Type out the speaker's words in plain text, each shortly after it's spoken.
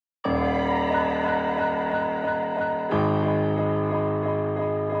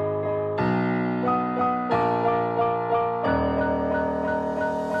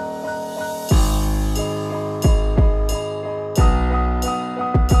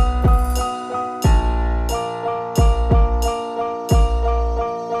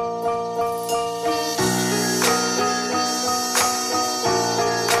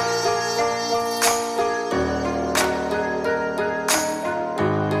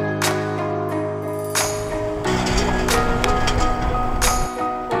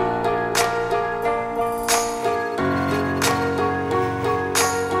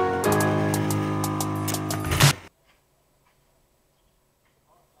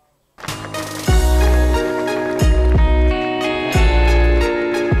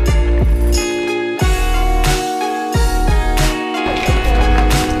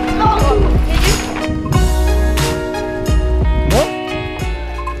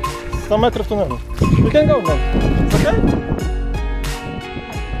100 metrów tunelu. We can go then. Okay?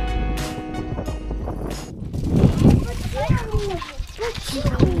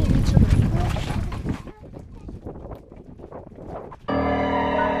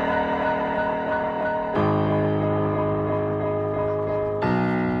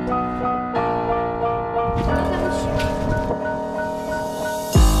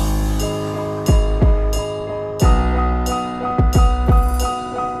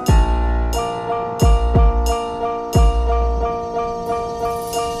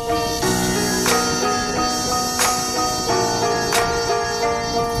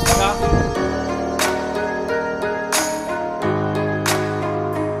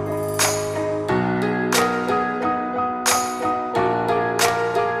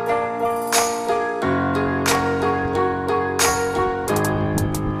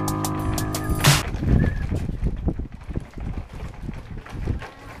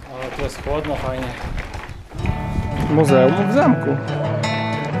 To jest chłodno, fajnie. Muzeum w zamku.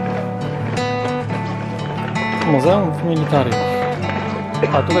 Muzeum w militariów.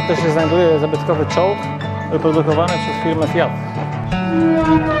 A tutaj też się znajduje zabytkowy czołg wyprodukowany przez firmę Fiat.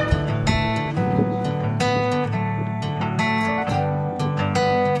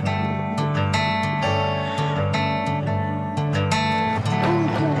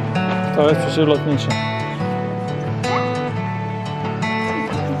 To jest przeciwlotniczy.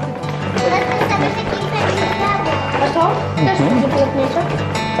 A to? Też będzie lotnicze?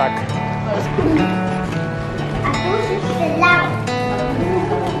 Tak. A tu się lało.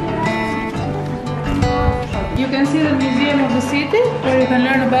 You can see the museum of the city, where you can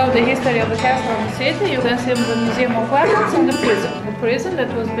learn about the history of the castle of the city. You can see the museum of weapons and the prison. The prison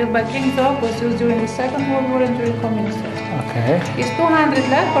that was built by King Dog was used during the Second World War and during communist times. Okay. It's 200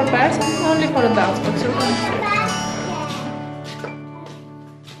 lek per person, only for adults, but children.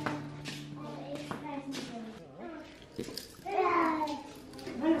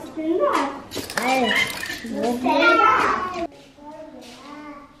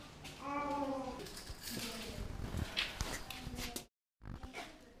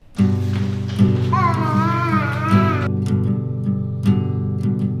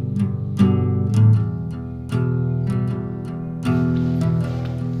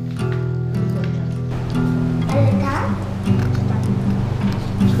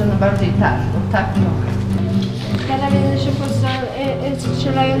 No bardziej tak, bo tak trochę. Karabin szybko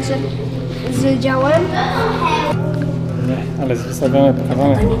strzelający z działem. Nie, ale jest wystawione,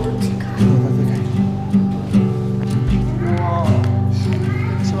 pokazane.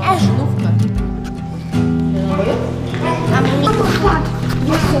 Trzeba żynówkę.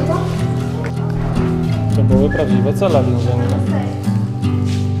 To były prawdziwe cele więzienne.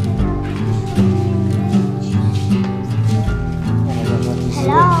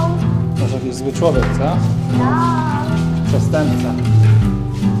 Hello. Może jakiś zły człowiek, co? Przestępca.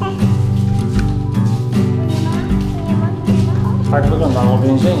 Tak wyglądało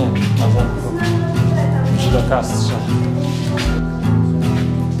więzienie na zamku w Gjirokastre.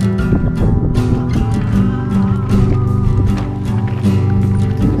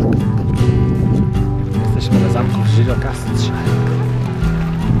 Jesteśmy na zamku w Gjirokastre.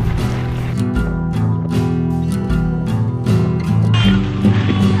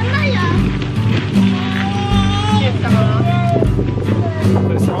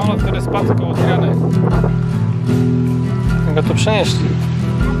 To jest samolot, który spadł koło ściany. Go tu przenieśli.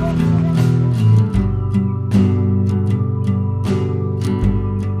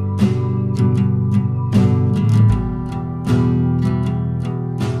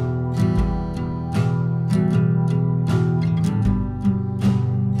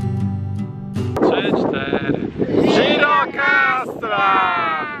 Gjirokastra!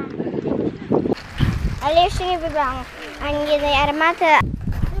 Ale jeszcze nie wybrałam ani jednej armaty,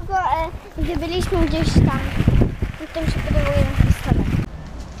 tylko gdy byliśmy gdzieś tam. I tam się podobał jeden pistolet.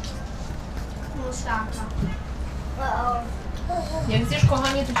 Musaka. Jak zjesz,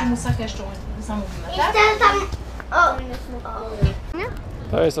 kochanie, to ci musakę jeszcze zamówimy, I tak? wtedy tam...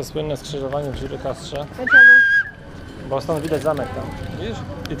 To jest to słynne skrzyżowanie w Gjirokastre. Dlaczego? Bo stąd widać zamek tam, widzisz?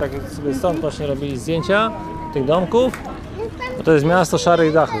 I tak sobie stąd właśnie robili zdjęcia tych domków. Bo to jest miasto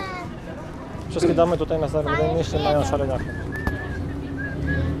szarych dachów. Wszystkie domy tutaj na Starym Mieście mają szare dachy.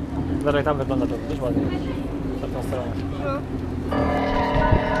 Dalej tam wygląda to, widzisz, ładnie. Na tą stronę.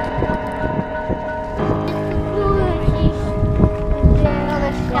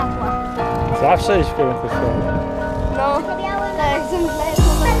 Zielone światła. Zawsze iść w kierunku światła. No, tak, zemdleję.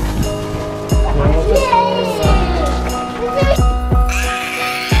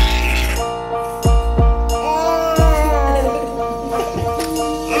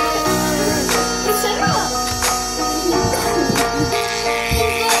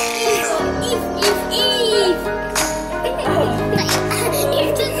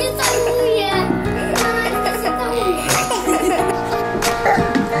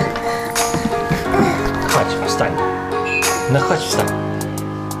 No chodź, wstań.